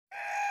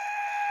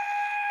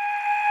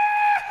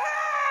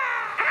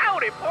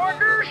Howdy,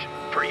 partners.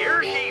 For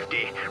your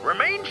safety,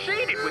 remain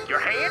seated with your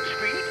hands,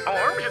 feet,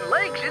 arms, and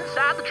legs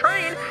inside the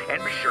train,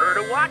 and be sure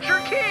to watch your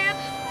kids.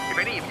 If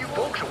any of you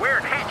folks are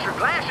wearing hats or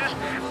glasses,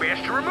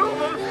 best to remove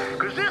them,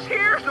 because this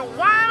here's the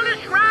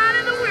wildest ride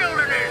in the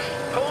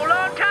wilderness. Hold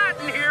on tight,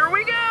 and here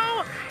we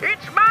go.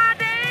 It's My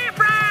Day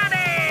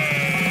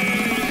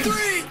Friday. 3,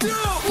 2, 1,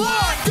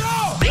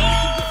 go!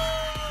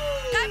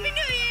 Happy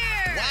New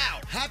Year! Wow.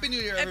 Happy New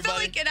Year, everybody. It felt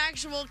like an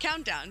actual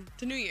countdown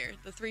to New Year.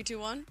 The 3, 2,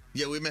 1.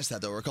 Yeah, we missed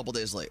that, though. We're a couple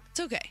days late. It's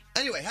okay.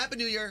 Anyway, Happy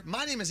New Year.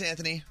 My name is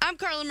Anthony. I'm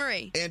Carla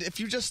Marie. And if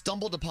you just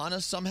stumbled upon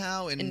us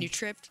somehow And you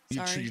tripped.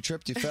 Sorry. You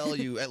tripped, you fell,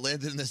 you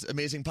landed in this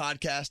amazing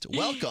podcast,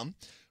 welcome.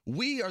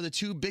 We are the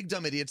two big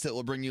dumb idiots that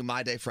will bring you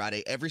My Day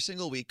Friday every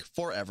single week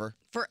forever.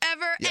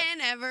 Forever Yep.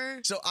 and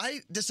ever. So I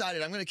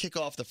decided I'm going to kick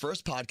off the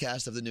first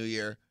podcast of the new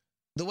year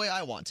the way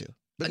I want to,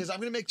 because I'm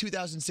going to make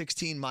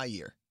 2016 my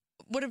year.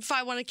 What if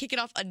I want to kick it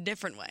off a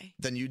different way?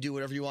 Then you do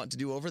whatever you want to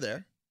do over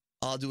there.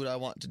 I'll do what I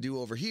want to do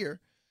over here,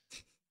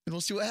 and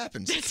we'll see what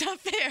happens. That's not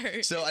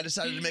fair. So I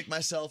decided to make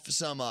myself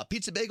some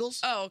pizza bagels.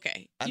 Oh,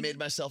 okay. I made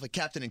myself a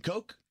Captain and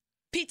Coke.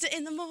 Pizza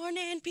in the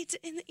morning, pizza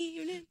in the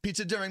evening.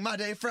 Pizza during My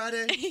Day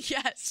Friday. It's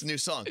Yes. a new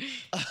song.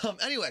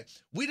 Anyway,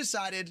 we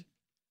decided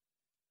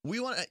we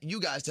want you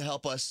guys to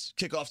help us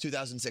kick off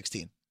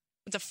 2016.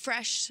 It's a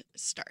fresh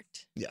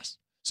start. Yes.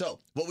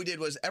 So what we did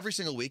was every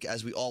single week,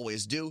 as we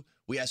always do,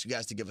 we asked you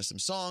guys to give us some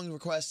song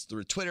requests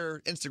through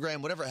Twitter,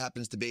 Instagram, whatever it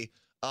happens to be.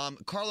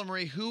 Carla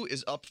Marie, who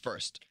is up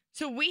first?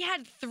 So we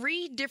had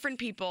 3 different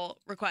people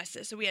request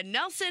this. So we had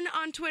Nelson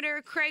on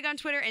Twitter, Craig on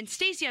Twitter, and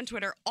Stacy on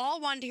Twitter all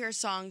wanted to hear a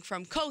song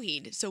from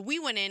Coheed. So we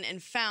went in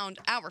and found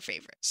our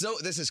favorite. So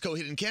this is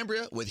Coheed and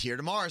Cambria with Here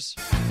to Mars.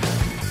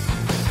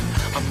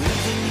 I'm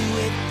leaving you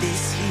with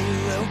this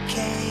here,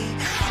 okay?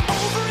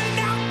 Over and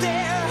out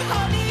there,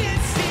 honey,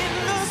 it's in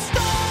the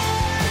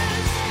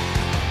stars.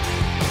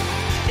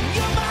 And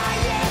you're my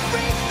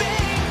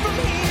everything from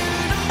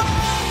here to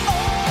Mars.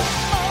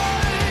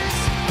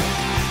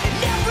 And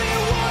every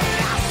word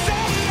I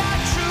say, I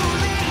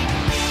truly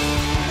mean.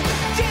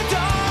 Dear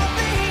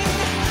darling,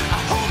 I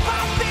hope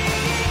I'm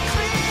being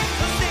clear,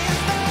 'cause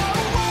there's no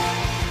one.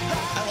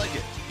 I like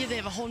it. Yeah, they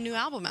have a whole new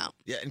album out.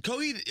 Yeah, and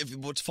Coheed,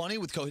 what's funny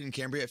with Coheed and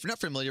Cambria, if you're not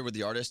familiar with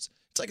the artist,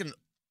 it's like an,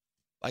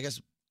 I guess,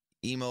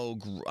 emo,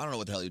 I don't know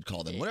what the hell you'd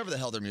call them, whatever the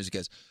hell their music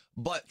is,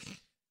 but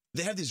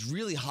they have these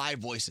really high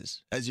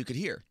voices, as you could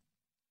hear.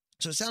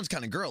 So it sounds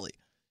kind of girly.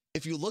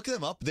 If you look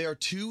them up, they are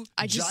 2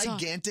 I just saw-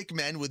 gigantic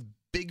men with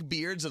big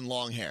beards and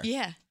long hair.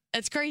 Yeah,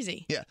 that's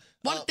crazy. Yeah.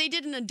 They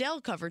did an Adele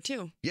cover,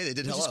 too, Yeah, they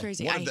did which Hello. is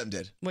crazy. One of them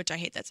did. Which I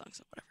hate that song,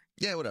 so whatever.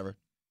 Yeah, whatever.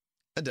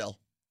 Adele.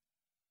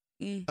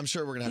 I'm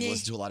sure we're going to have to Yeah.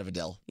 listen to a lot of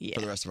Adele Yeah.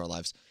 for the rest of our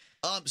lives.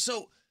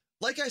 So,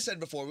 like I said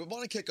before, we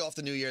want to kick off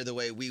the new year the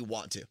way we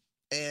want to.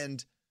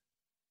 And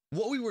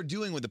what we were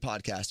doing with the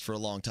podcast for a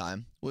long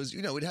time was,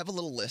 we'd have a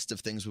little list of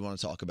things we want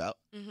to talk about.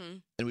 Mm-hmm.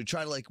 And we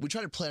try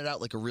to plan it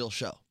out like a real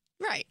show.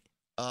 Right.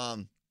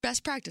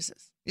 Best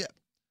practices.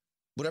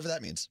 Whatever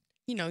that means.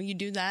 You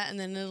do that, and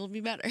then it'll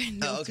be better.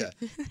 Oh, okay.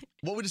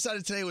 What we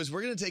decided today was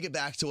we're going to take it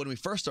back to when we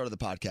first started the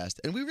podcast.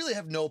 And we really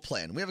have no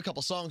plan. We have a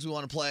couple songs we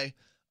want to play.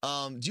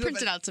 Do you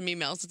Printed out some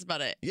emails. That's about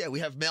it. Yeah,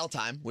 we have mail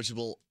time, which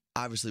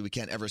obviously we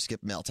can't ever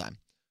skip mail time.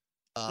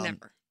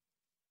 Never.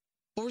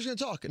 But we're just going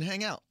to talk and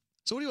hang out.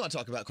 So what do you want to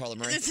talk about, Carla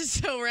Marie? This is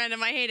so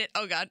random. I hate it.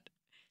 Oh, God.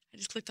 I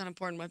just clicked on a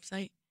porn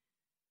website.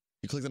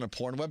 You clicked on a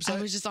porn website?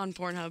 I was just on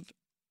Pornhub.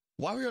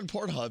 Why were you on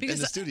Pornhub in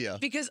the studio?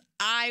 Because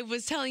I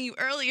was telling you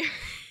earlier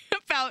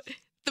about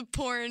the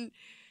porn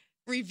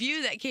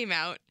review that came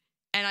out,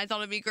 and I thought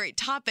it'd be a great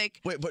topic.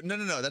 Wait, but no.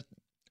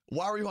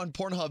 Why were you on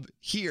Pornhub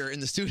here in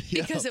the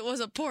studio? Because it was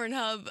a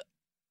Pornhub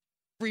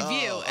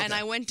review, Oh, okay. and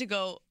I went to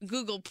go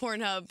Google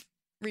Pornhub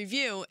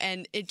review,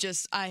 and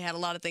I had a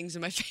lot of things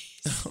in my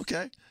face.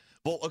 Okay.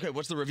 Well, okay,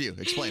 what's the review?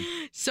 Explain.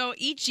 So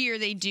each year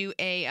they do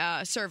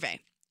a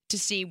survey to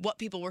see what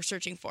people were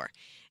searching for.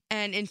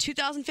 And in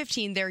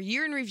 2015, their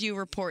year in review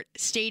report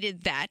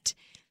stated that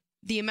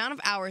the amount of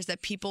hours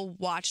that people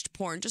watched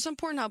porn, just on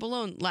Pornhub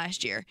alone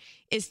last year,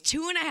 is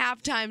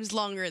 2.5 times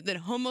longer than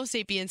Homo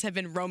sapiens have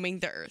been roaming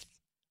the earth.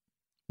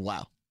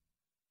 Wow.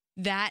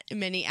 That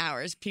many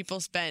hours people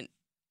spent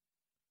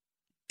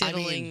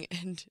diddling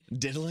and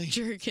Diddling?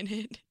 jerking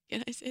it.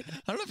 Can I say that?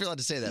 I don't know if you're allowed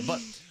to say that,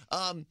 but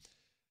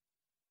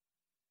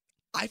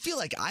I feel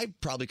like I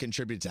probably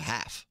contributed to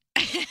half.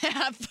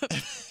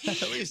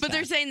 At least But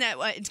they're half. saying that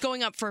it's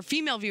going up for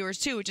female viewers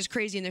too, which is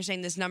crazy. And they're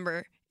saying this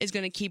number is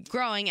going to keep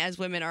growing as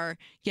women are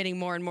getting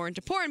more and more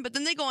into porn. But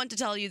then they go on to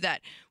tell you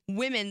that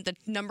women, the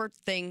number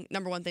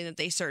one thing that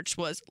they searched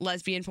was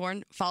lesbian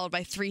porn, followed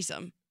by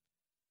threesome.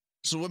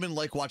 So women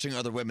like watching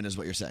other women is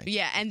what you're saying?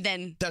 Yeah, and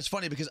then That's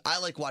funny because I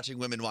like watching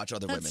women watch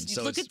other women.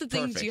 So look it's at the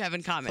things perfect. you have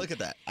in common. Look at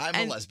that. I'm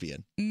And a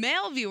lesbian.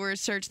 Male viewers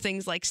search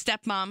things like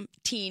stepmom,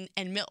 teen,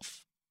 and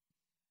MILF.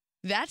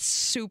 That's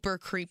super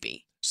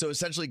creepy. So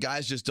essentially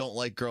guys just don't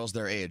like girls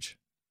their age.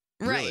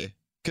 Right. Really?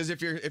 Because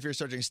if you're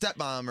searching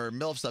stepmom or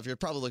MILF stuff, you're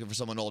probably looking for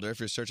someone older. If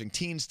you're searching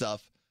teen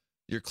stuff,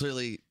 you're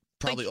clearly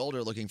probably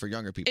older looking for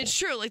younger people. It's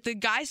true. Like the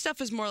guy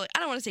stuff is more like, I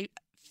don't want to say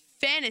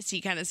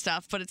fantasy kind of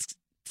stuff, but it's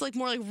like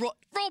more like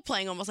role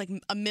playing, almost like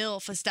a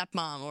MILF, a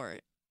stepmom, or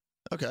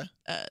Okay.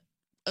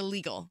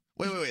 illegal.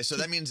 Wait. So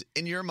that means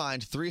in your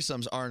mind,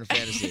 threesomes aren't a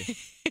fantasy.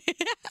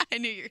 I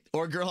knew you're.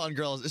 Or girl on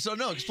girls. So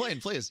no, explain,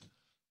 please.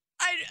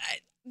 I've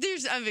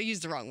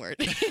used the wrong word.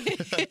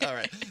 All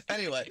right.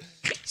 Anyway,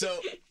 so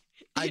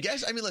I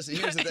guess, listen,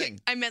 here's the thing.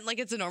 I meant like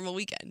it's a normal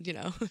weekend, you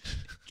know.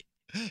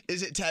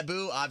 Is it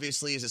taboo?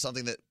 Obviously. Is it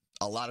something that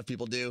a lot of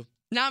people do?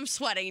 Now I'm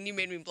sweating and you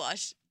made me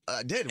blush.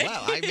 I did.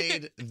 Wow. I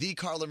made the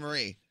Carla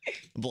Marie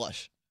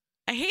blush.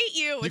 I hate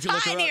you. It's can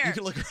hot look in her up. here. You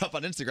can look her up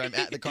on Instagram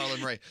at the Carla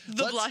Marie.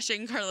 The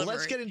blushing Carla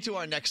Let's Marie. get into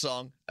our next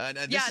song. And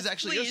this Yes, is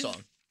actually please. your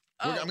song.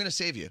 Oh. I'm going to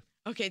save you.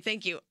 Okay,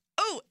 thank you.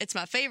 Oh, it's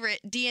my favorite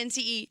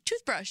DNCE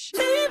toothbrush.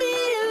 Baby,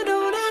 you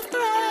don't have to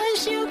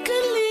rush. You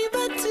could leave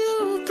a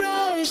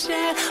toothbrush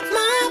at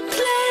my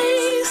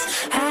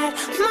place. At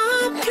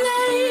my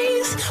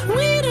place.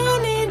 We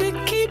don't need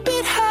to keep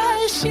it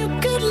hush. You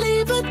could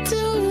leave a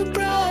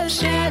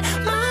toothbrush at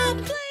my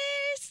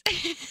place.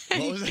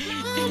 What was that?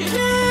 My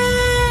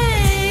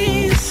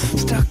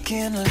place. Stuck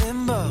in a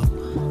limbo.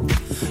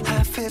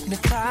 Half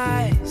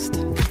hypnotized.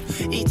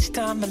 Each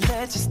time I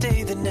let you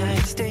stay the night,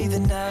 stay the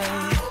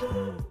night.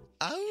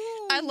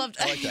 Oh, I loved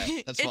I like that.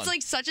 That's It's fun.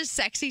 like such a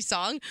sexy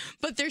song,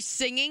 but they're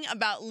singing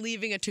about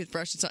leaving a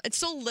toothbrush. It's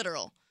so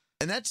literal.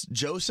 And that's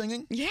Joe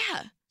singing? Yeah.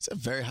 It's a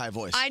very high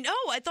voice. I know.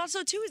 I thought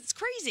so too. It's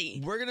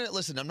crazy. We're going to,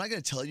 listen, I'm not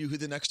going to tell you who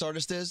the next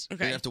artist is. We're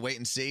Okay. going to have to wait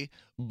and see.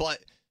 But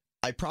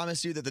I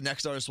promise you that the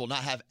next artist will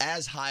not have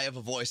as high of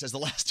a voice as the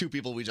last two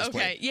people we just Okay.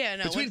 played. Yeah,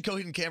 no. Between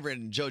Coheed and Cambria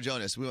and Joe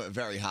Jonas, we went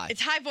very high.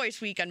 It's High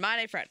Voice Week on My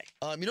Day Friday.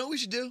 You know what we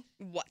should do?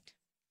 What?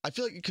 I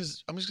feel like,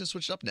 because I'm just going to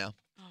switch it up now.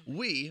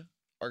 We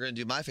are going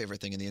to do my favorite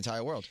thing in the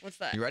entire world. What's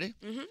that? You ready?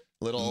 Mm-hmm.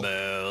 Little.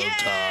 Yay!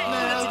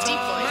 That's a deep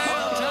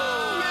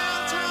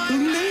voice.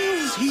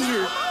 News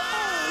here.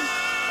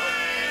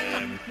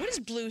 What is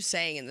Blue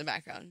saying in the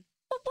background?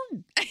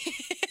 I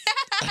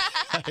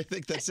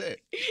think that's it.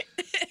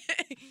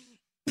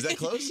 Is that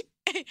close?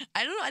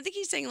 I don't know. I think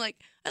he's saying like,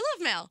 I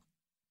love Mel.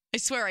 I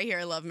swear I hear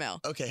I love Mel.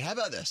 Okay, how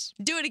about this?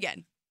 Do it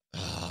again.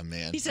 Oh,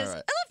 man. He says, All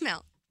right. I love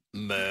Mel.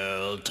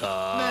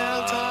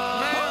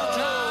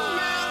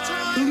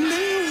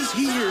 News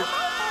here.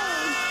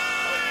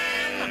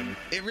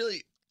 It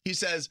really, he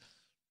says,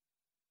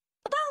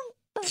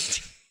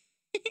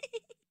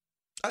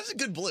 that's a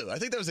good Blue. I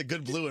think that was a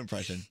good Blue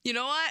impression. You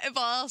know what? If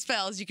all else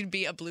fails, you can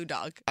be a blue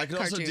dog. I could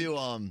also cartoon. do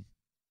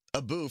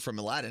a Boo from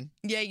Aladdin.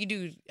 Yeah, you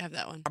do have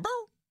that one.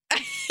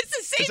 It's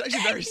the same It's actually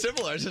thing. very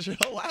similar. It's just,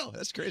 oh, wow,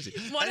 that's crazy.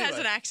 One has Anyway,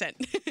 an accent.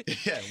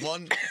 Yeah,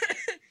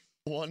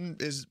 one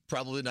is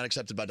probably not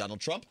accepted by Donald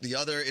Trump. The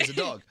other is a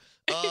dog.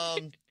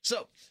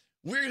 So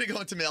we're going to go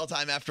into mail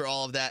time after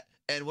all of that.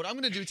 And what I'm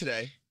going to do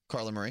today,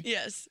 Carla Marie,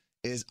 Yes.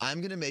 is I'm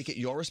going to make it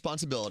your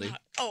responsibility.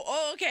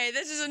 Oh, okay.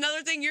 This is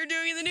another thing you're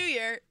doing in the new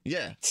year.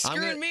 Yeah. I'm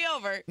Screwing gonna- me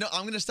over. No,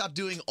 I'm going to stop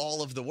doing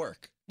all of the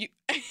work. You,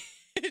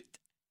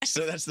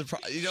 So that's the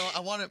problem. You know, I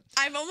want to.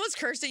 I've almost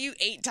cursed at you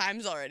 8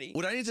 times already.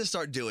 What I need to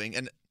start doing,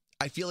 and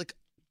I feel like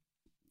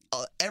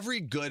every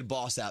good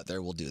boss out there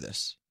will do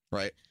this,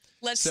 right?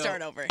 Let's So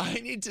start over. I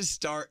need to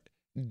start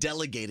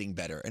delegating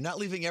better and not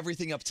leaving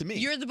everything up to me.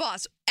 You're the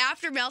boss.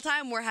 After mail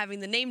time, we're having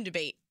the name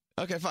debate.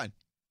 Okay, fine.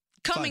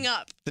 Coming Fine.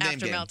 up The name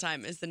after game. mail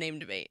time is the name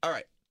debate. All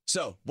right.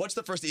 So what's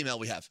the first email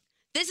we have?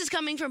 This is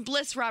coming from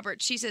Bliss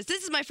Roberts. She says,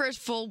 this is my first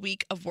full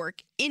week of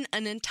work in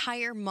an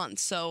entire month.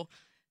 So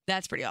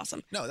that's pretty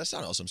awesome. No, that's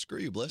not awesome. Screw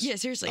you, Bliss. Yeah,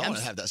 seriously. I I'm want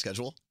to have that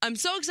schedule. I'm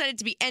so excited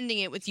to be ending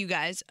it with you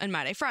guys on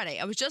My Day Friday.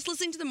 I was just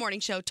listening to the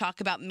morning show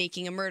talk about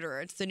Making a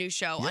Murderer. It's the new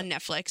show on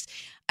Netflix.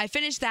 I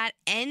finished that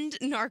and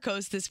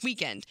Narcos this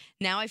weekend.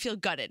 Now I feel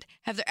gutted.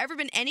 Have there ever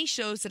been any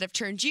shows that have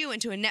turned you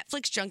into a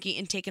Netflix junkie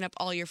and taken up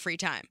all your free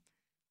time?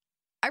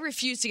 I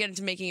refuse to get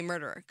into Making a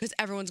Murderer because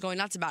everyone's going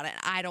nuts about it.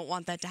 And I don't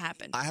want that to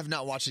happen. I have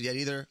not watched it yet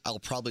either. I'll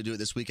probably do it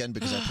this weekend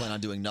because I plan on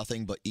doing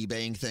nothing but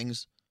eBaying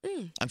things.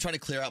 I'm trying to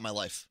clear out my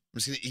life. I'm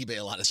just going to eBay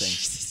a lot of things.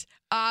 Jesus.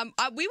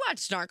 We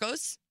watched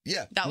Narcos.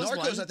 Yeah. That was Narcos,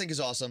 one. I think, is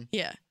awesome.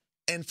 Yeah.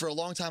 And for a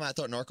long time, I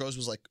thought Narcos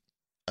was like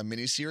a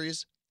mini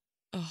series.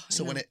 Oh,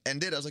 So when it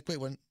ended, I was like, wait,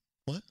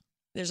 what?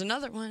 there's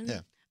another one.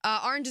 Yeah.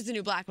 Orange is the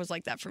New Black was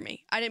like that for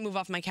me. I didn't move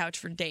off my couch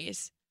for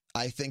days.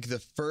 I think the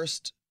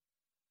first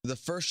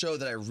show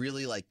that I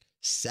really like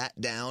sat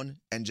down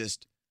and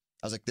just,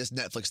 I was like, this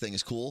Netflix thing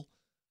is cool.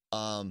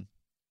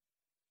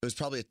 It was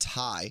probably a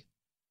tie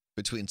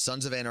between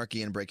Sons of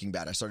Anarchy and Breaking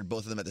Bad. I started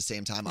both of them at the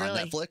same time on Really?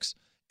 Netflix.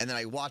 And then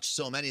I watched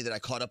so many that I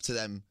caught up to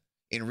them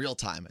in real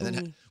time, and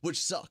then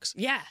which sucks.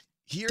 Yeah.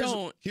 Here's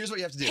Don't. what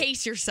you have to do.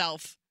 Pace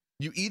yourself.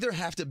 You either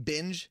have to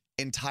binge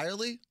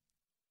entirely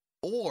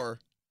or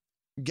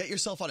get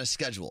yourself on a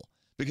schedule,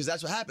 because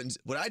that's what happens.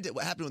 What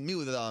happened with me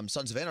with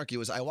Sons of Anarchy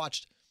was I would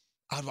watch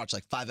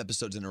like 5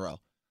 episodes in a row.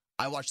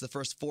 I watched the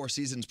first 4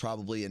 seasons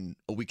probably in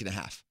a week and a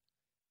half.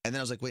 And then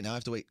I was like, wait, now I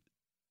have to wait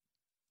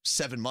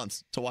 7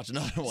 months to watch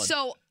another one.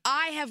 So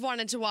I have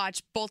wanted to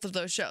watch both of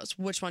those shows.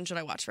 Which one should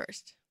I watch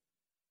first?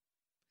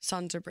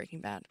 Sons or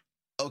Breaking Bad?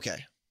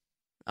 Okay.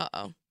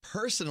 Uh-oh.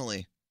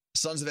 Personally,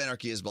 Sons of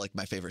Anarchy is like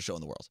my favorite show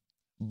in the world.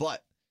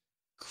 But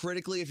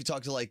critically, if you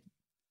talk to like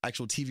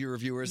actual TV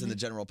reviewers and the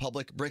general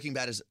public, Breaking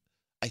Bad is,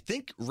 I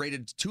think,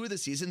 rated 2 of the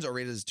seasons are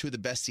rated as 2 of the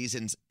best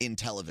seasons in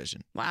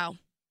television. Wow.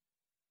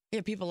 Yeah,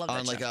 people love that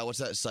On like show. what's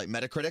that? It's like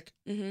Metacritic.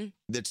 Mm-hmm.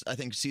 That's I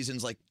think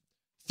seasons like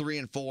 3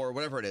 and 4,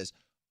 whatever it is,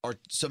 are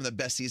some of the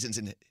best seasons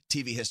in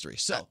TV history.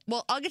 So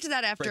Well, I'll get to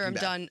that after Breaking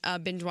I'm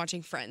done binge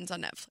watching Friends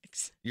on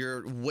Netflix.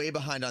 you're way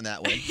behind on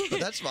that one, but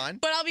that's fine.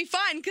 But I'll be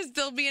fine because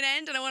there'll be an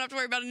end and I won't have to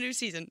worry about a new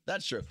season.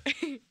 That's true.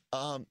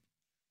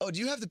 Oh, do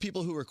you have the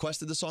people who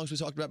requested the songs we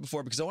talked about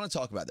before? Because I want to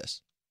talk about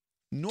this.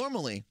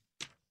 Normally,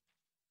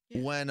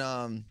 when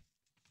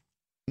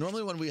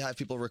we have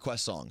people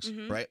request songs,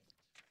 right?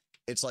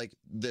 It's like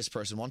this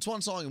person wants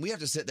one song, and we have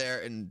to sit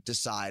there and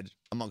decide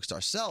amongst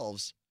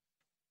ourselves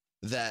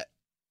that,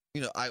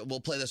 I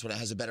will play this one. It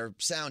has a better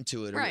sound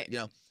to it, or, Right.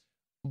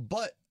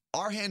 But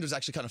our hand was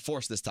actually kind of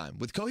forced this time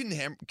with Coheed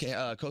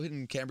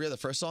and Cambria, the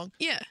first song.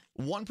 Yeah.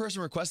 One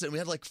person requested it, and we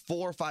had like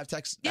 4 or 5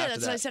 texts. Yeah, after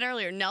that's that. what I said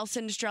earlier.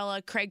 Nelson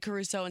Estrella, Craig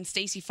Caruso, and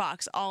Stacey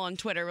Fox all on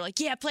Twitter were like,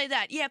 yeah, play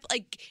that. Yeah,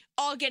 like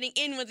all getting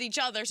in with each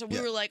other. So we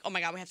Yeah. were like, oh my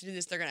God, we have to do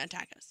this. They're going to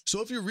attack us.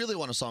 So if you really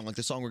want a song like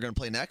the song we're going to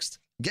play next,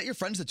 get your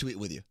friends to tweet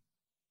with you.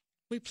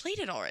 We played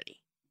it already.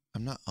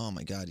 I'm not. Oh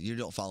my God, you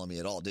don't follow me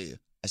at all, do you?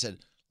 I said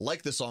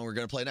like the song we're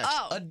going to play next.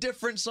 Oh. A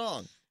different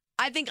song.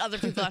 I think other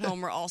people at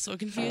home were also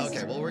confused.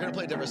 Okay, well, we're going to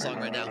play a different song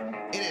right now.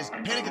 It is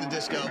Panic at the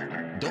Disco.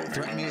 Don't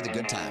threaten me with a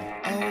good time.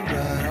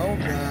 Alright,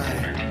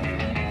 alright.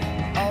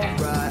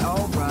 Alright,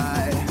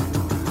 alright.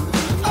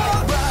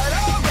 Alright,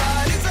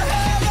 alright. It's a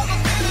hell of a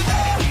feeling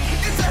though.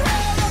 It's a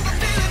hell of a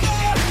feeling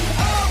though.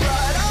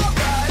 Alright,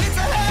 alright. It's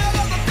a hell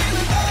of a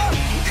feeling though.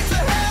 It's a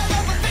hell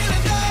of a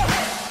feeling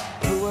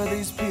though. Who are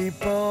these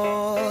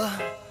people?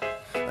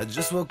 I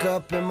just woke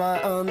up in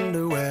my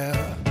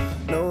underwear.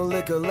 No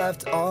liquor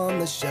left on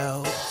the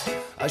shelf.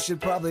 I should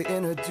probably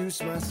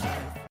introduce myself.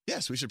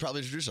 Yes, we should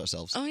probably introduce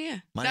ourselves. Oh, yeah.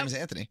 My name is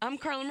Anthony. I'm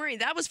Carla Marie.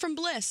 That was from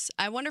Bliss.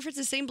 I wonder if it's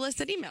the same Bliss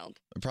that emailed.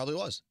 It probably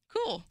was.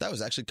 Cool. That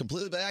was actually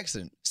completely by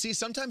accident. See,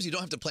 sometimes you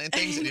don't have to plan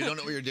things and you don't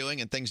know what you're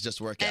doing and things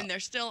just work And out. they're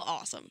still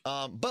awesome.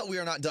 But we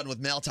are not done with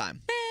mail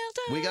time.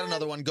 Mail We got time.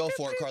 another one. Go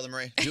for it, Carla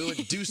Marie. Do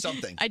it. Do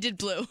something. I did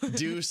blue.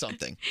 Do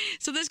something.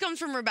 So this comes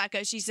from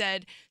Rebecca. She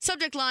said,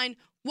 subject line,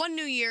 1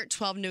 new year,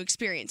 12 new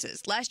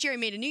experiences. Last year, I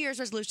made a New Year's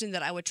resolution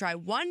that I would try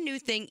one new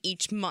thing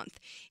each month.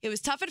 It was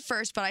tough at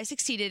first, but I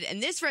succeeded,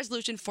 and this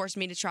resolution forced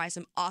me to try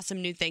some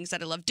awesome new things that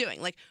I love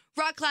doing, like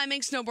rock climbing,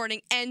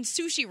 snowboarding, and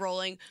sushi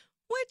rolling,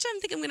 which I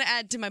think I'm going to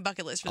add to my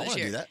bucket list for I this wanna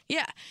year. do that.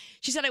 Yeah.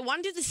 She said, I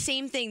want to do the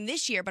same thing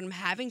this year, but I'm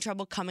having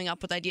trouble coming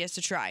up with ideas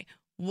to try.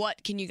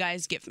 What can you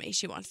guys give me?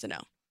 She wants to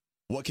know.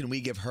 What can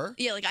we give her?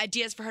 Yeah, like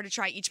ideas for her to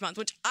try each month,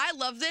 which I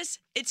love this.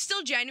 It's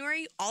still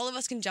January. All of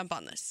us can jump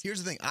on this.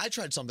 Here's the thing. I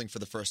tried something for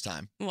the first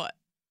time. What?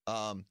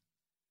 On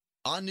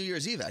New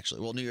Year's Eve,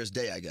 actually. Well, New Year's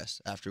Day, I guess,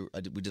 after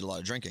we did a lot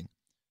of drinking.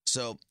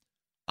 So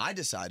I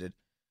decided,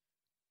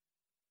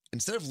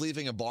 instead of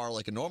leaving a bar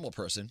like a normal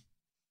person,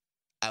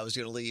 I was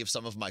going to leave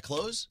some of my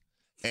clothes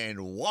and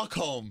walk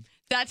home.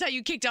 That's how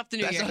you kicked off the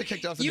new That's year. how I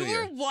kicked off the you new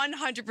year. were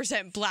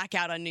 100%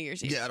 blackout on New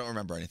Year's Eve. Yeah, I don't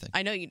remember anything.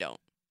 I know you don't.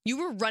 You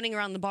were running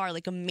around the bar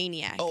like a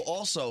maniac. Oh,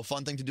 also,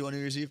 fun thing to do on New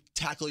Year's Eve,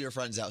 tackle your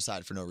friends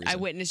outside for no reason. I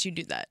witnessed you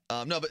do that.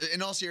 No, but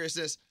in all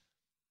seriousness,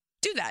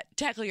 Do that.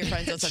 Tackle your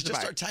friends outside just the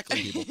bar. start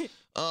tackling people.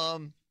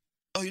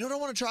 Oh, you know what I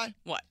want to try?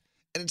 What?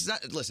 And it's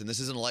not, listen, this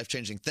isn't a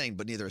life-changing thing,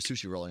 but neither is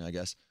sushi rolling, I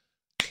guess.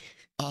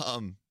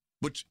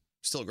 Which,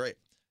 still great.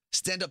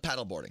 Stand-up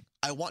paddleboarding.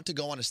 I want to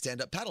go on a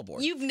stand-up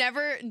paddleboard. You've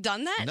never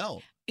done that?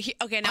 No.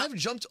 Okay, now. I've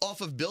jumped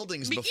off of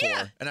buildings But before,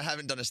 yeah. and I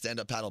haven't done a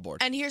stand-up paddleboard.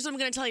 And here's what I'm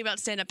going to tell you about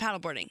stand-up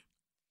paddleboarding.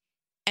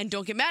 And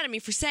don't get mad at me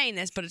for saying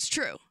this, but it's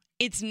true.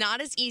 It's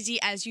not as easy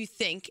as you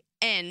think,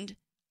 and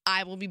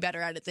I will be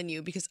better at it than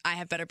you because I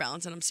have better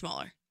balance and I'm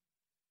smaller.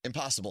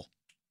 Impossible.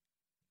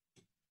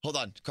 Hold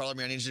on. Carla,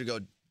 I need you to go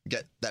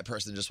get that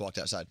person that just walked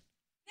outside.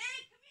 Hey,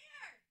 come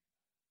here!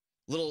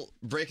 Little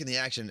break in the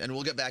action, and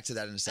we'll get back to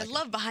that in a I second.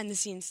 love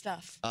behind-the-scenes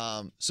stuff.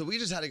 So we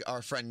just had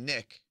our friend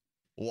Nick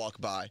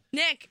walk by.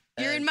 Nick,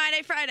 you're in And- My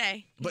Day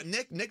Friday. But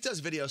Nick does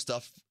video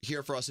stuff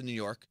here for us in New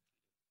York.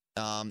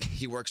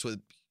 He works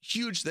with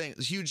huge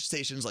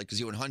stations like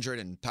Z100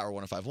 and Power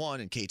 105.1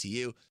 and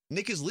KTU.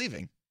 Nick is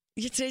leaving.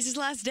 Yeah, today's his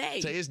last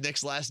day. Today is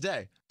Nick's last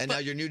day. And now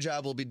your new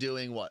job will be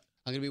doing what?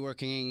 I'm going to be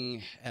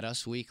working at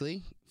Us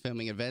Weekly,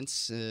 filming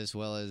events, as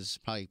well as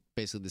probably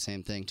basically the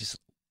same thing, just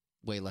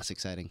way less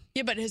exciting.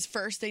 Yeah, but his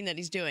first thing that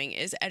he's doing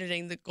is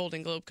editing the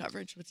Golden Globe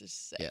coverage, which is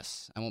sick.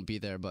 Yes, I won't be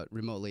there, but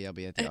remotely I'll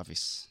be at the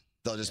office.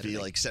 They'll just be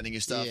like sending you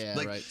stuff. Yeah,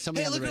 like, right.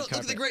 Somebody hey, on the look red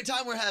at the carpet. great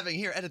time we're having.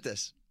 Here, edit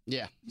this.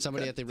 Yeah,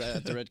 somebody at the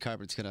red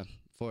carpet's going to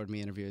forward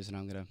me interviews, and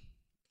I'm going to...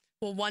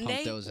 Well, one Pump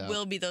day those out.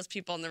 we'll be those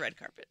people on the red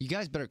carpet. You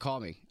guys better call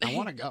me. I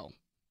want to go.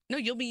 No,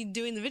 you'll be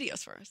doing the videos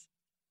for us.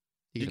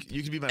 You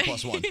can be my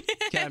plus one.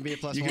 Can I be a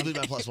plus You one? can be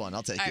my plus one.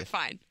 I'll take All you. right,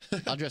 fine.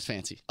 I'll dress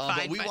fancy. But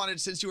Fine, we fine. wanted,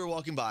 since you were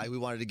walking by, we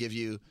wanted to give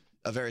you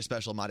a very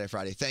special My Day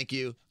Friday. Thank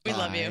you. We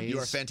love you. You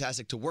are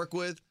fantastic to work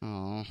with.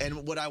 Aw.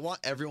 And what I want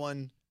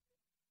everyone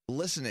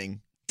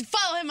listening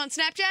Follow him on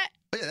Snapchat.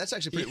 Oh, yeah, that's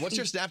actually pretty. What's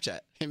your Snapchat?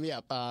 Hit me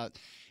up.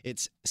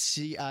 It's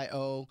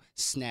CIO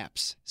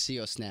Snaps.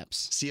 CO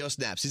Snaps. CO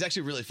Snaps. He's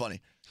actually really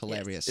funny.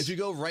 Hilarious. If you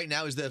go right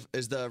now, is the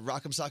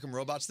Rock'em Sock'em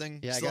Robots thing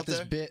Yeah, I still got up this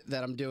there? bit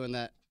that I'm doing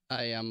that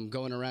I am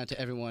going around to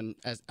everyone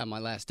on my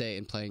last day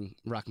and playing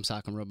Rock'em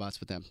Sock'em Robots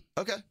with them.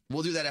 Okay.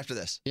 We'll do that after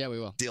this. Yeah, we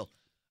will. Deal.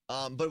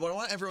 But what I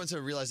want everyone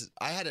to realize is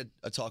I had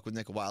a talk with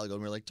Nick a while ago,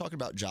 and we were like talking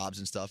about jobs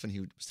and stuff, and he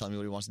was telling me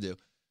what he wants to do.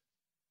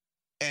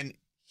 And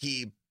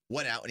he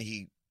went out and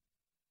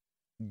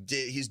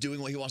he's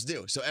doing what he wants to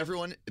do. So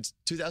everyone, it's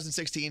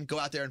 2016, go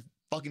out there and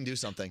fucking do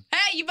something.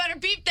 Hey, you better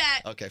beep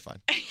that. Okay, fine.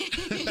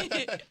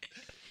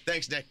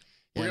 Thanks, Nick.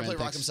 We're Yeah, going to man,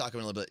 play thanks. Rock'em Sock'em in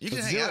a little bit. You can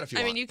Let's hang do out it. if you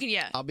I want. mean, you can,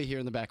 yeah. I'll be here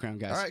in the background,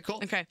 guys. All right,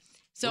 cool. Okay.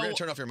 So, We're going to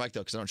turn off your mic,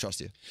 though, because I don't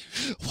trust you.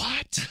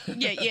 What?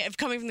 yeah, if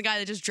coming from the guy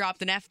that just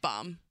dropped an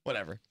F-bomb.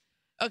 Whatever.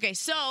 Okay,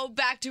 so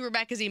back to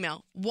Rebecca's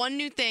email. One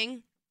new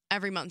thing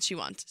every month she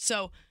wants.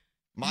 So,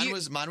 Mine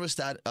was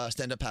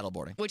stand-up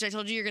paddleboarding. which I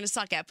told you you're going to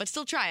suck at, but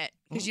still try it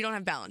because you don't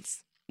have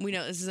balance. We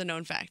know this is a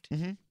known fact.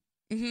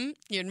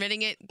 You're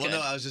admitting it? Well, Good.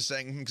 no, I was just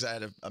saying because I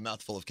had a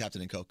mouthful of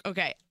Captain and Coke.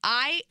 Okay.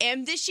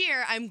 This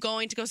year, I'm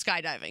going to go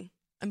skydiving.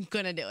 I'm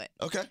going to do it.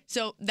 Okay.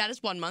 So that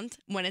is 1 month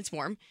when it's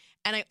warm.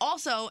 And I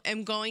also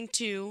am going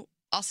to,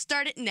 I'll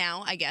start it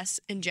now, I guess,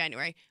 in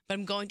January, but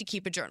I'm going to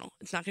keep a journal.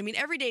 It's not going to be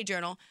an everyday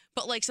journal,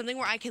 but like something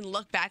where I can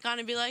look back on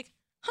and be like,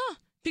 huh.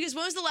 Because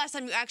when was the last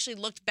time you actually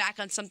looked back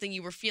on something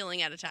you were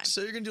feeling at a time?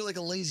 So you're going to do like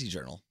a lazy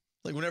journal.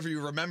 Like whenever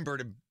you remember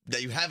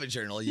that you have a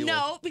journal, you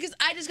No, because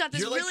I just got this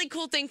You're like- really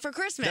cool thing for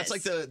Christmas. That's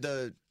like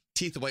the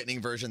teeth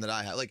whitening version that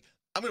I have. Like,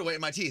 I'm going to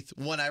whiten my teeth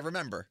when I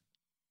remember.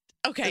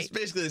 Okay. It's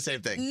basically the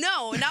same thing.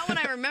 No, not when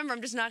I remember.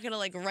 I'm just not going to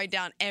like write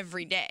down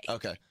every day.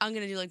 Okay. I'm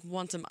going to do like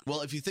once a month.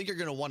 Well, if you think you're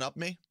going to one-up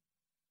me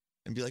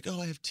and be like, oh,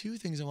 I have 2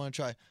 things I want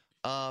to try.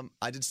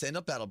 I did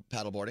stand-up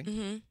paddleboarding.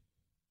 Mm-hmm.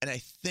 And I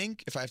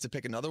think if I have to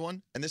pick another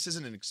one, and this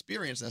isn't an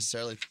experience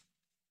necessarily,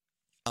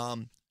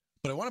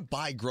 but I want to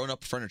buy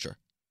grown-up furniture.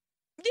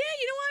 Yeah,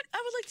 you know what?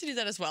 I would like to do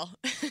that as well.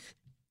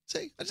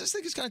 See, I just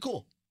think it's kind of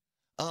cool.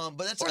 But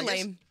that's Or I guess-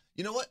 lame.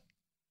 You know what?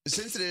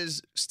 Since it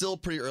is still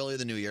pretty early in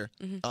the new year,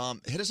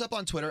 hit us up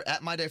on Twitter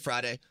at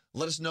MyDayFriday.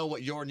 Let us know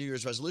what your New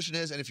Year's resolution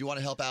is, and if you want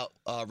to help out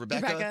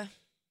Rebecca,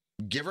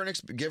 give her an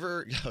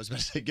I was about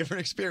to say give her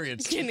an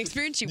experience. Get an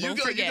experience you won't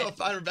You forget. go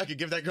find Rebecca,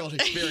 give that girl an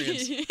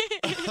experience.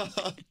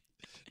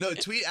 No,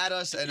 tweet at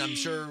us, and I'm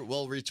sure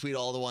we'll retweet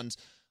all the ones,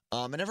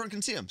 and everyone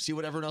can see them. See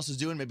what everyone else is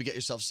doing. Maybe get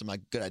yourself some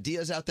good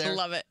ideas out I there.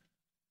 love it.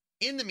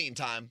 In the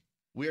meantime,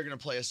 we are going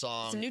to play a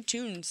song. Some new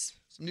tunes.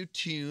 Some new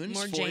tunes.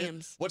 More for you.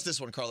 jams. What's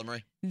this one, Carla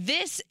Marie?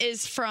 This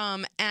is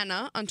from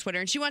Anna on Twitter,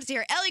 and she wants to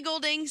hear Ellie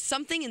Goulding,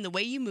 Something in the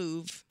Way You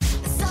Move.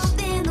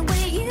 Something the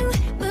way you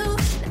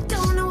move, I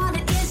don't know what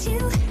it is you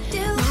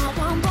do. I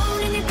won't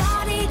want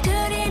anybody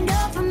good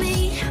enough for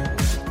me.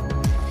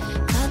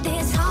 But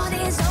this heart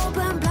is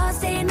open, blood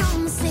stain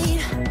on my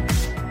sleeve.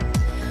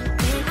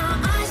 When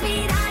our eyes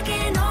meet, I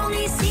can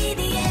only see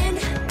the end.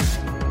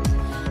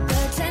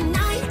 But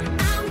tonight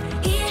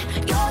I'm here,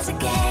 yours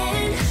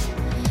again.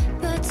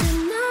 But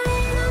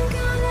tonight I'm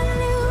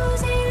gonna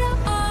lose it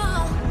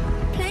all,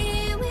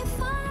 playing with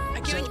fire. I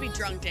can't wait to be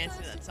drunk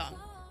dancing to that song.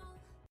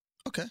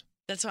 Okay.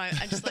 That's why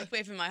I just like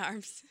waving my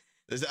arms,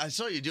 I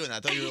saw you doing that. I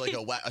thought you were like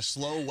a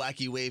slow,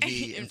 wacky,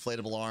 wavy,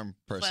 inflatable arm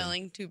person.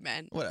 flailing tube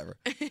man. Whatever.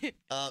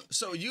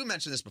 So you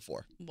mentioned this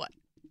before. What?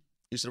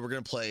 You said we're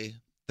going to play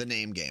the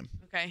name game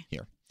Okay.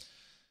 here.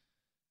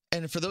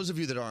 And for those of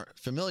you that aren't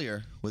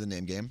familiar with the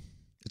name game,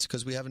 it's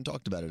because we haven't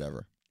talked about it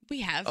ever. We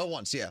have. Oh,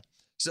 once, yeah.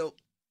 So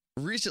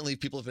recently,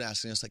 people have been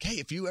asking us, like, hey,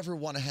 if you ever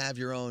want to have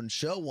your own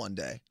show one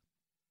day,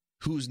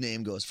 whose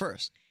name goes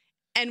first?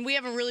 And we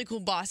have a really cool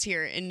boss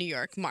here in New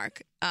York,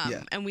 Mark.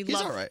 Yeah. And we He's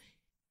love. all right.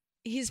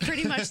 He's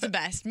pretty much the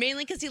best,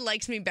 mainly because he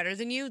likes me better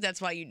than you. That's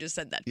why you just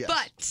said that.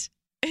 Yes.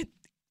 But,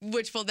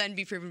 which will then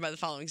be proven by the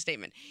following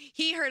statement.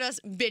 He heard us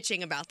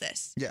bitching about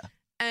this. Yeah.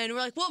 And we're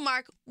like, well,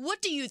 Mark,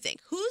 what do you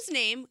think? Whose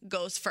name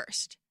goes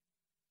first?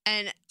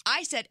 And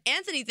I said,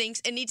 Anthony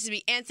thinks it needs to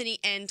be Anthony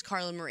and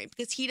Carla Marie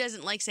because he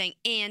doesn't like saying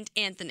and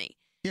Anthony.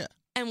 Yeah.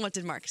 And what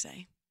did Mark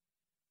say?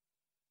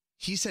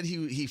 He said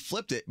he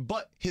flipped it,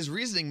 but his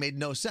reasoning made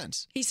no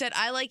sense. He said,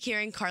 I like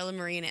hearing Carla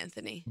Marie and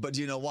Anthony. But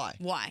do you know why?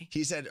 Why?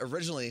 He said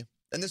originally,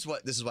 and this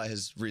is why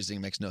his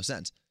reasoning makes no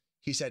sense.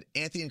 He said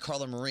Anthony and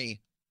Carla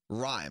Marie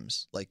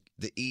rhymes, like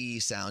the E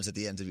sounds at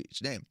the end of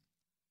each name.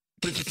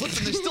 But if you flip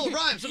them, they still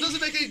rhyme, so it doesn't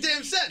make any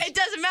damn sense. It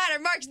doesn't matter.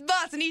 Mark's the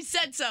boss, and he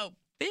said so,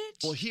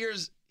 bitch. Well,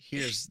 here's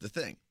the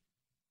thing.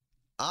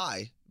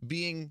 I,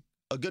 being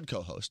a good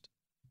co-host,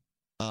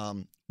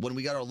 when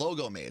we got our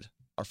logo made,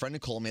 our friend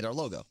Nicole made our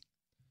logo.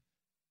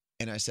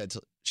 And I said,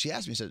 she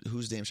asked me, she said,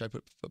 whose name should I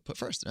put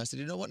first? And I said,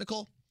 you know what,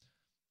 Nicole?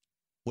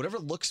 Whatever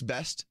looks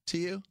best to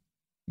you,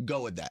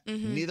 go with that.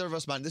 Mhm. Neither of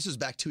us mind. This was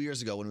back 2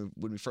 years ago when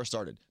we first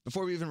started,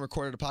 before we even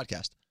recorded a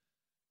podcast.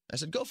 I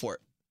said, go for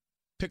it.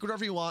 Pick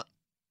whatever you want,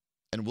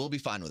 and we'll be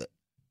fine with it.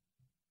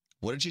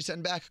 What did she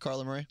send back,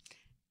 Carla Marie?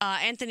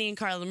 Anthony and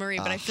Carla Marie,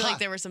 but I feel Aha. like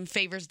there were some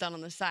favors done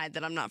on the side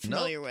that I'm not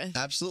familiar Nope, with.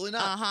 absolutely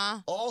not. Uh-huh.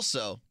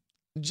 Also,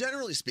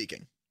 generally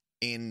speaking,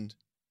 in,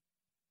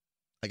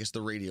 I guess,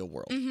 the radio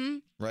world, Mm-hmm.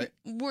 right?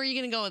 Where are you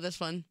gonna go with this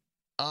one?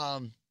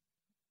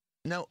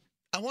 Now,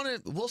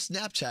 we'll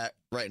Snapchat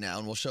right now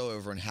and we'll show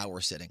everyone how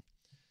we're sitting.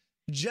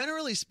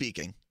 Generally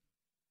speaking,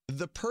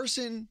 the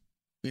person,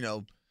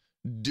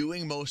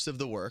 doing most of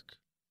the work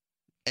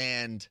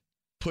and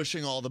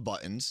pushing all the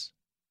buttons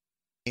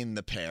in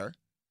the pair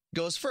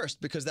goes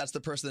first because that's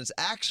the person that's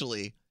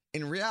actually,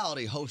 in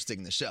reality,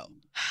 hosting the show.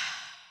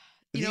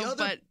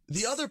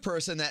 The other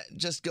person that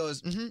just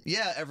goes,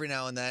 yeah, every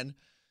now and then.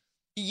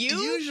 You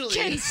usually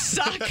can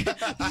suck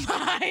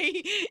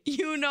my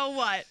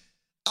you-know-what.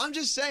 I'm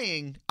just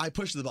saying I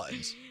push the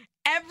buttons.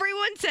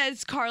 Everyone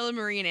says Carla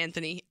Marie and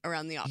Anthony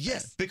around the office. Yeah,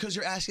 because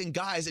you're asking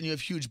guys and you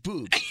have huge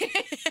boobs.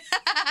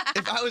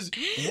 If I was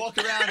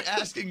walking around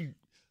asking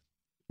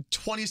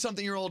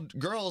 20-something-year-old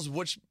girls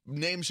which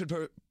name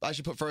I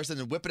should put first and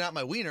then whipping out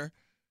my wiener,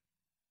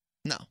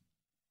 no.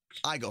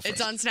 I go first.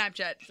 It's on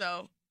Snapchat,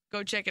 so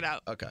go check it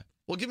out. Okay.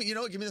 Well, give me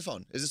the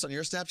phone. Is this on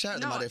your Snapchat or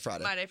the No, My Day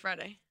Friday? My Day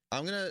Friday.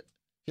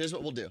 Here's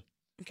what we'll do.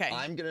 Okay.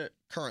 I'm going to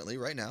currently,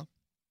 right now,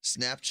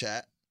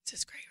 Snapchat. This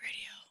is great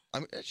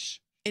radio. Shh.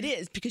 It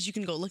is, because you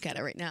can go look at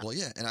it right now. Well,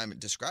 yeah, and I'm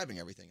describing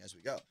everything as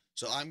we go.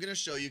 So I'm going to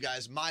show you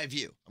guys my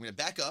view. I'm going to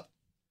back up.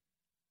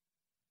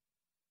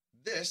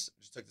 Just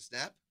took the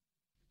snap,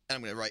 and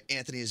I'm going to write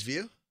Anthony's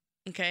view.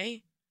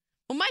 Okay.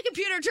 Well, my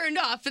computer turned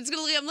off. I'm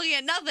looking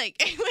at nothing.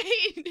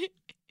 Wait.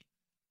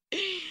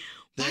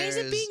 Why is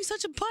it being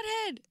such a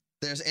butthead?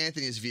 There's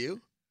Anthony's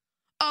view.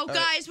 Oh,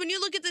 guys, when you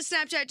look at the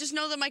Snapchat, just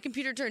know that my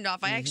computer turned off.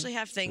 I actually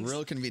have things.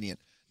 Real convenient.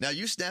 Now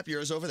you snap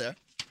yours over there.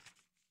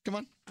 Come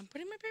on. I'm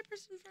putting my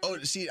papers in front of me.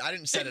 Oh, see, I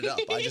didn't set it up.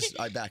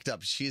 I backed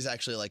up. She's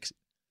actually like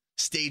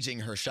staging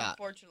her shot.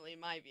 Unfortunately,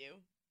 my view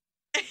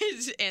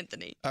is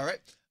Anthony. All right.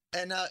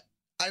 And I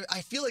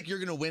feel like you're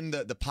going to win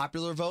the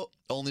popular vote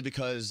only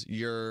because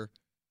you're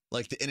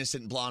like the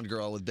innocent blonde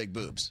girl with big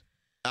boobs.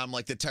 I'm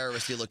like the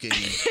terroristy looking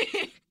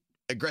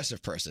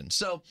aggressive person.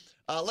 So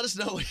let us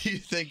know what you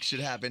think should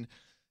happen.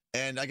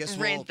 And I guess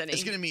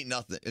it's going to mean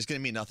nothing. It's going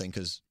to mean nothing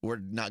because we're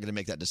not going to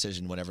make that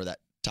decision whenever that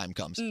time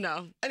comes.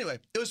 No. Anyway,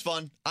 it was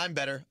fun. I'm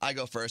better. I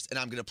go first, and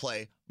I'm going to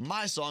play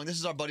my song. This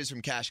is our buddies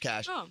from Cash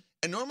Cash. Oh.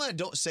 And normally I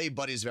don't say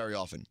buddies very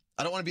often.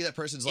 I don't want to be that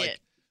person's like,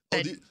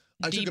 I took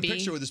a DB.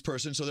 picture with this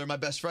person, so they're my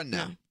best friend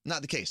now. No.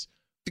 Not the case.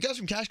 The guys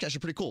from Cash Cash are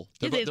pretty cool.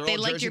 Yeah, They're they all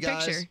like Jersey your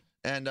guys, picture.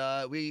 And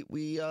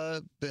we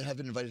have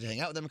been invited to hang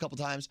out with them a couple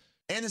times.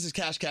 And this is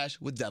Cash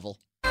Cash with Devil.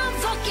 I'm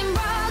fucking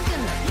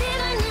broken,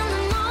 living in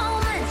the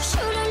moment,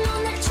 shooting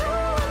on that you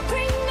would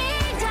bring me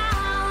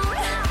down.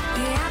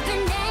 Yeah, I've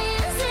been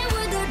dancing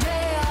with the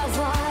day of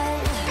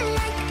one,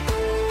 like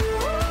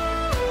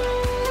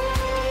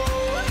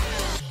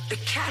the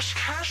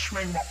cash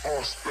make my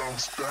ass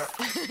bounce back.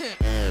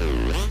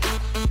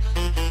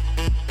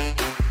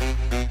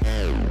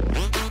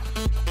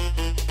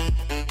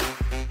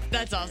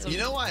 That's awesome. You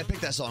know why I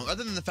picked that song?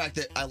 Other than the fact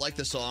that I like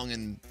the song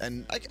and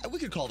we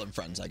could call them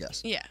friends, I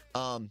guess. Yeah.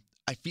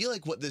 I feel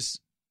like what this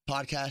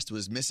podcast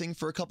was missing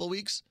for a couple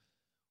weeks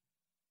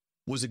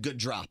was a good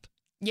drop.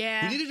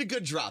 Yeah. We needed a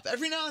good drop.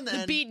 Every now and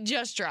then. The beat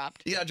just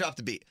dropped. You gotta drop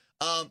the beat.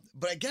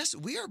 But I guess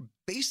we're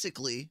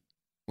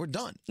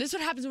done. This is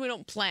what happens when we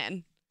don't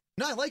plan.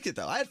 No, I liked it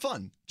though. I had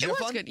fun. Did It you was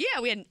have fun? good.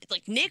 Yeah, we had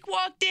like Nick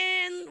walked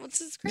in. What's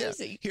this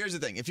crazy? Yeah. Here's the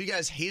thing. If you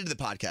guys hated the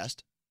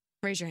podcast,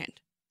 Raise your hand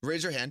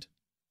raise your hand.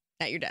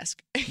 at your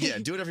desk. Yeah,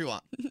 do whatever you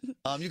want.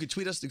 You could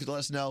tweet us. You could let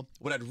us know.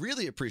 What I'd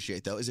really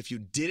appreciate, though, is if you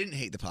didn't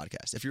hate the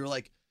podcast. If you were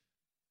like,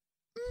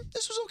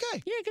 this was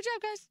okay. Yeah, good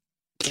job, guys.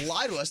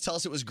 Lie to us. Tell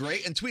us it was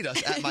great. And tweet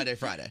us at My Day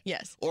Friday.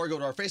 Yes. Or go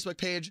to our Facebook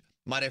page,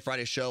 My Day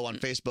Friday Show on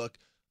Facebook.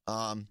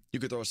 You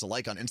could throw us a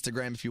like on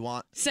Instagram if you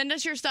want. Send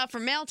us your stuff for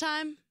mail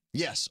time.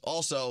 Yes.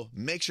 Also,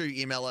 make sure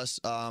you email us.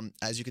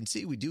 As you can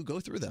see, we do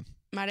go through them.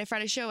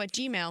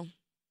 MyDayFridayShow@gmail.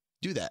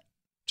 Do that.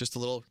 Just a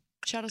little.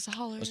 Shout us a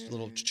holler. Just a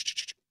little.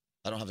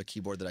 I don't have a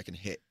keyboard that I can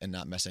hit and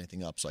not mess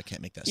anything up, so I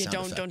can't make that Yeah, sound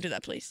effect. don't do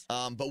that, please.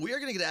 But we are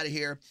going to get out of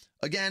here.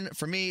 Again,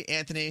 for me,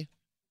 Anthony,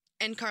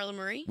 And Carla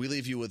Marie. we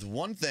leave you with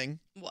one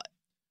thing. What?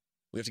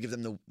 We have to give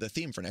them the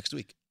theme for next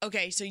week.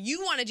 Okay, so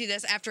you want to do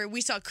this after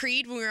we saw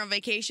Creed when we were on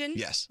vacation?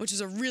 Yes. Which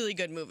is a really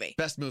good movie.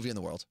 Best movie in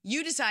the world.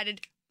 You decided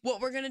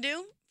what we're going to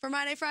do for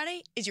My Day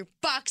Friday is your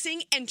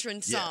boxing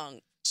entrance Yeah. song.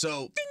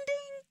 So, Ding, ding.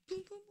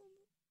 Boom, boom,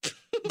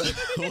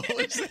 boom. what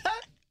was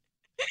that?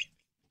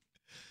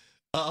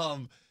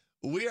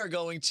 We are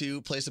going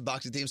to play some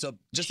boxing themes. So,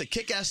 just a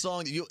kick-ass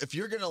song that if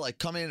you're going to like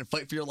come in and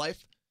fight for your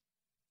life,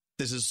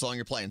 this is the song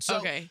you're playing. So,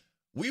 Okay.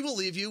 we will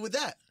leave you with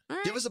that. All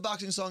right. Give us a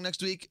boxing song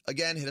next week.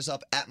 Again, hit us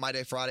up at My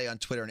Day Friday on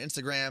Twitter and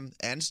Instagram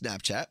and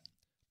Snapchat.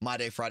 My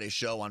Day Friday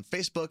Show on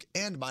Facebook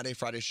and My Day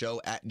Friday Show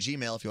at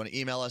Gmail if you want to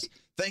email us.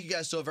 Thank you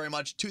guys so very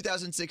much.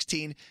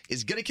 2016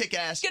 is going to kick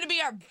ass It's going to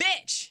be our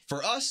bitch.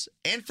 for us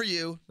and for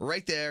you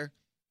right there.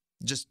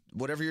 Just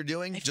whatever you're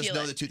doing, I just feel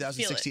know it. that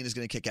 2016 is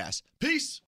going to kick ass. Peace.